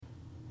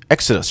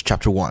Exodus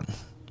chapter 1.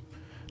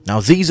 Now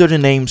these are the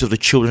names of the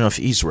children of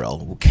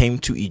Israel who came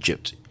to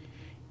Egypt.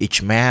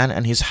 Each man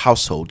and his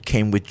household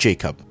came with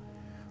Jacob: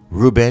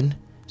 Reuben,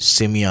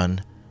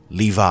 Simeon,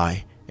 Levi,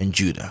 and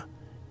Judah;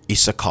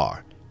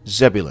 Issachar,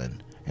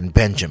 Zebulun, and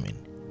Benjamin;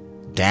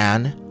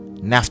 Dan,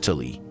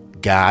 Naphtali,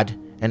 Gad,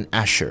 and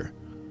Asher.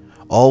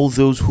 All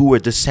those who were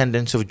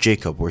descendants of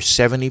Jacob were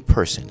 70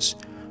 persons,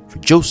 for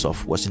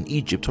Joseph was in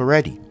Egypt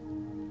already.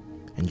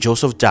 And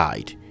Joseph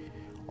died,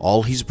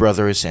 all his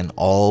brothers and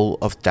all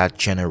of that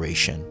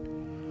generation.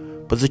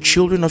 But the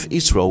children of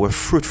Israel were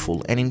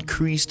fruitful and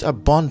increased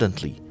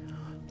abundantly,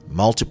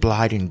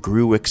 multiplied and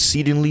grew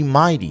exceedingly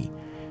mighty,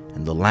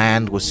 and the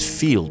land was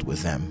filled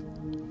with them.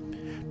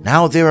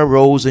 Now there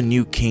arose a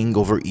new king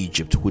over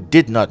Egypt who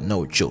did not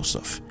know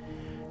Joseph.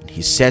 And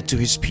he said to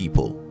his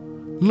people,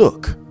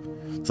 "Look,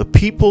 the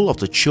people of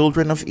the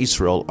children of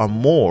Israel are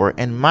more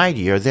and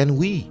mightier than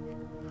we.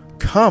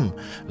 Come,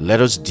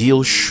 let us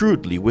deal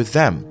shrewdly with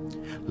them,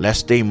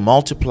 lest they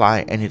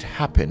multiply and it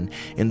happen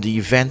in the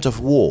event of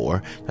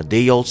war that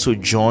they also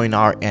join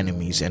our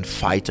enemies and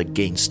fight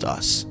against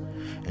us,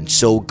 and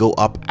so go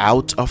up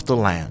out of the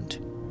land."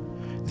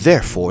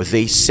 Therefore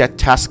they set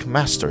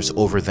taskmasters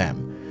over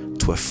them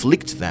to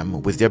afflict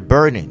them with their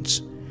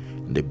burdens.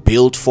 And they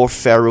built for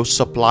Pharaoh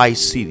supply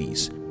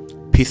cities,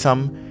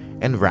 Pithom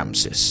and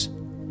Ramses.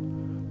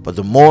 But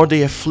the more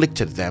they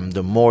afflicted them,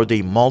 the more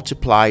they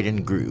multiplied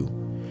and grew,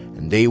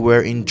 and they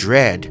were in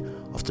dread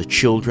of the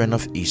children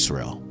of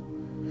Israel.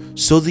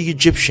 So the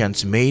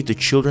Egyptians made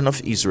the children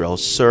of Israel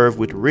serve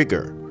with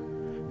rigor,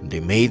 and they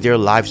made their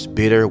lives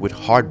bitter with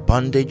hard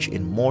bondage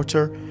in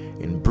mortar,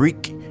 in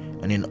brick,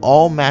 and in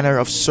all manner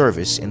of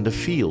service in the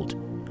field.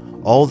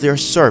 All their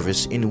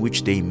service in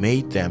which they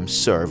made them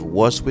serve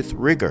was with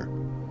rigor.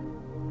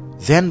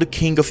 Then the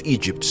king of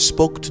Egypt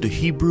spoke to the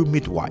Hebrew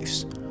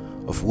midwives,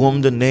 of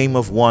whom the name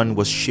of one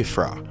was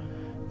Shiphrah,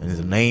 and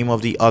the name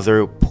of the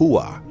other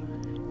Puah.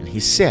 And he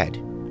said,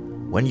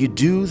 "When you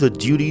do the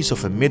duties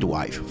of a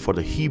midwife for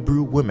the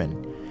Hebrew women,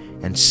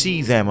 and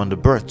see them on the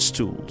birth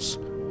stools,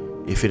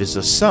 if it is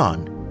a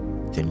son,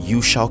 then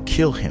you shall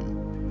kill him.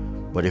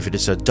 But if it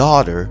is a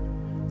daughter,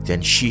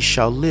 then she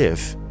shall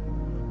live."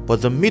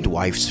 But the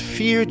midwives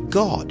feared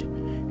God,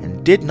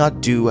 and did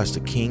not do as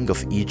the king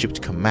of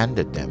Egypt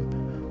commanded them,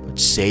 but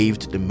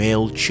saved the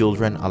male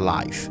children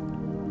alive.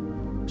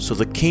 So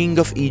the king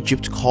of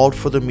Egypt called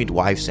for the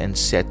midwives and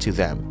said to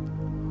them,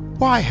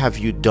 "Why have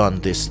you done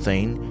this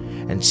thing,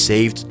 and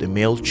saved the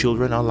male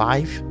children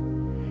alive?"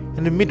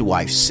 And the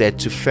midwives said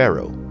to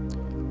Pharaoh,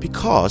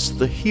 "Because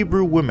the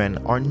Hebrew women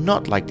are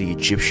not like the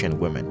Egyptian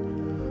women,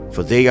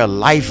 for they are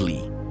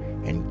lively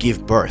and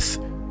give birth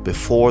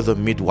before the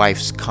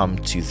midwives come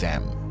to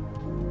them."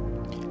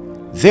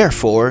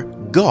 Therefore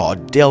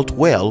God dealt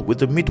well with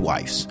the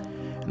midwives,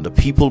 and the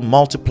people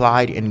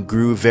multiplied and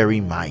grew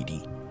very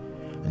mighty.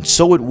 And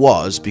so it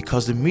was,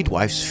 because the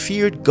midwives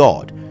feared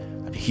God,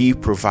 that he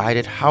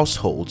provided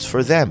households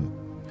for them.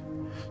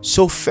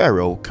 So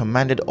Pharaoh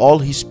commanded all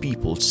his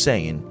people,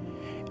 saying,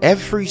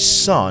 "Every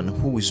son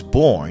who is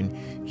born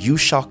you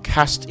shall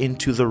cast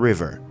into the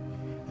river,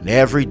 and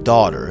every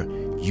daughter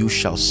you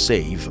shall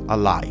save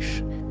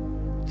alive."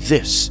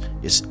 This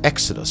is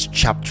Exodus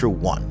chapter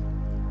 1.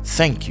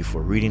 Thank you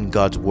for reading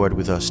God's Word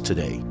with us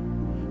today.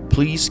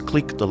 Please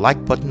click the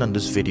like button on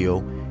this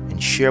video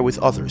and share with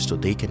others so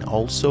they can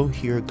also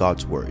hear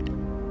God's Word.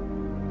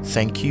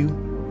 Thank you,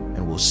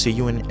 and we'll see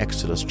you in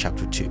Exodus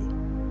chapter 2.